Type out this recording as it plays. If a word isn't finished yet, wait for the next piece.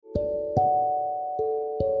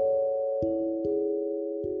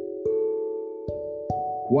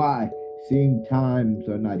Why, seeing times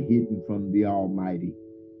are not hidden from the Almighty,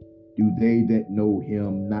 do they that know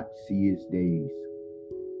him not see his days?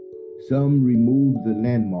 Some remove the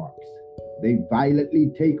landmarks. They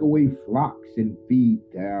violently take away flocks and feed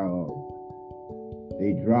thereof.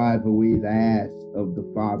 They drive away the ass of the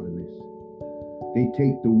fatherless. They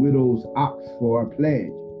take the widow's ox for a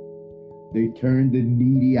pledge. They turn the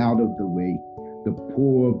needy out of the way. The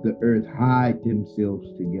poor of the earth hide themselves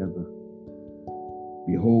together.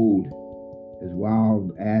 Behold, as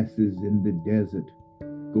wild asses in the desert,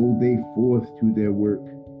 go they forth to their work.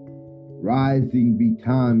 Rising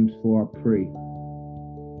betimes for a prey.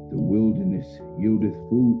 The wilderness yieldeth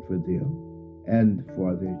food for them and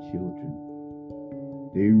for their children.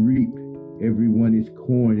 They reap, every one his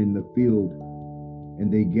corn in the field,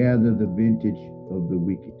 and they gather the vintage of the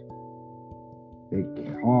wicked. They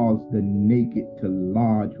cause the naked to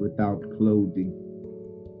lodge without clothing,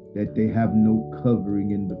 that they have no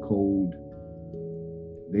covering in the cold.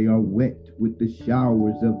 They are wet with the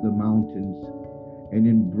showers of the mountains, and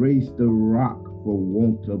embrace the rock for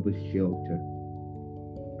want of a shelter.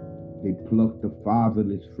 They pluck the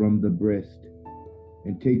fatherless from the breast,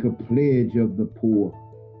 and take a pledge of the poor.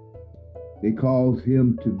 They cause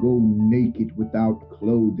him to go naked without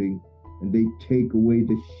clothing, and they take away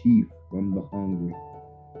the sheaf from the hungry.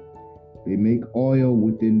 They make oil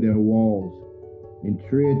within their walls, and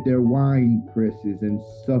tread their wine presses, and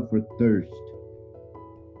suffer thirst.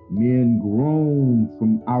 Men groan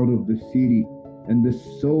from out of the city, and the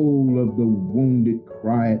soul of the wounded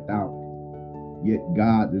crieth out. Yet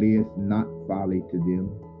God layeth not folly to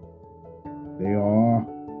them. They are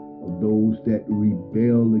of those that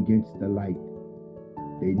rebel against the light.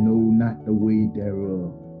 They know not the way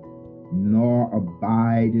thereof, nor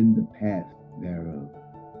abide in the path thereof.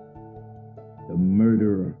 The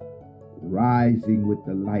murderer, rising with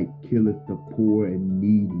the light, killeth the poor and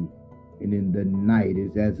needy, and in the night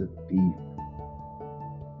is as a thief.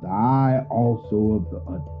 The eye also of the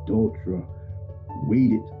adulterer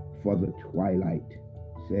waiteth for the twilight,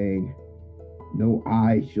 saying, no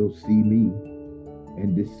eye shall see me,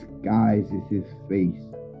 and disguises his face.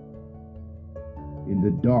 In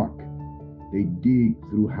the dark they dig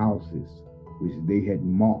through houses which they had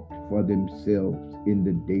marked for themselves in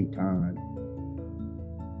the daytime.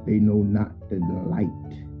 They know not the light,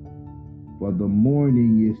 for the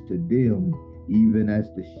morning is to them even as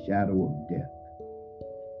the shadow of death.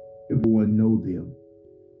 Everyone know them.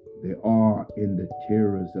 They are in the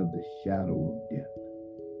terrors of the shadow of death.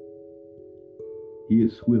 He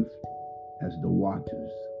is swift as the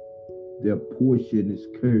waters. Their portion is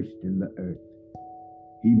cursed in the earth.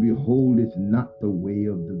 He beholdeth not the way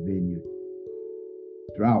of the vineyard.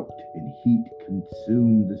 Drought and heat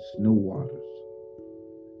consume the snow waters.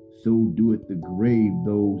 So doeth the grave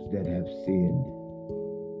those that have sinned.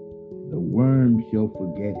 The worm shall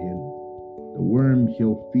forget him. The worm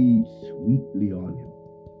shall feed sweetly on him.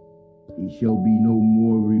 He shall be no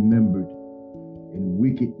more remembered, and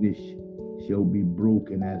wickedness shall be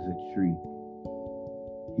broken as a tree.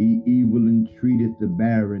 He evil entreateth the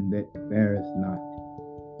barren that beareth not,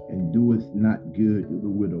 and doeth not good to the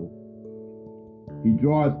widow. He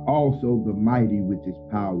draweth also the mighty with his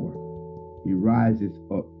power. He riseth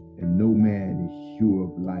up, and no man is sure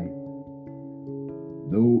of life.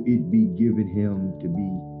 Though it be given him to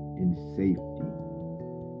be in safety,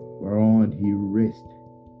 whereon he resteth,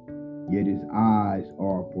 yet his eyes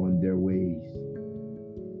are upon their ways.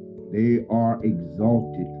 They are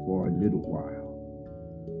exalted for a little while,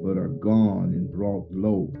 but are gone and brought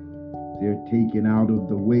low. They are taken out of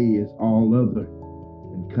the way as all other,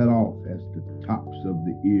 and cut off as the tops of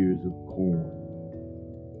the ears of corn.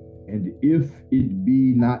 And if it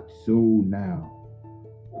be not so now,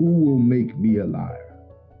 who will make me a liar,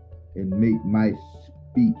 and make my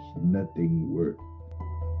speech nothing worth?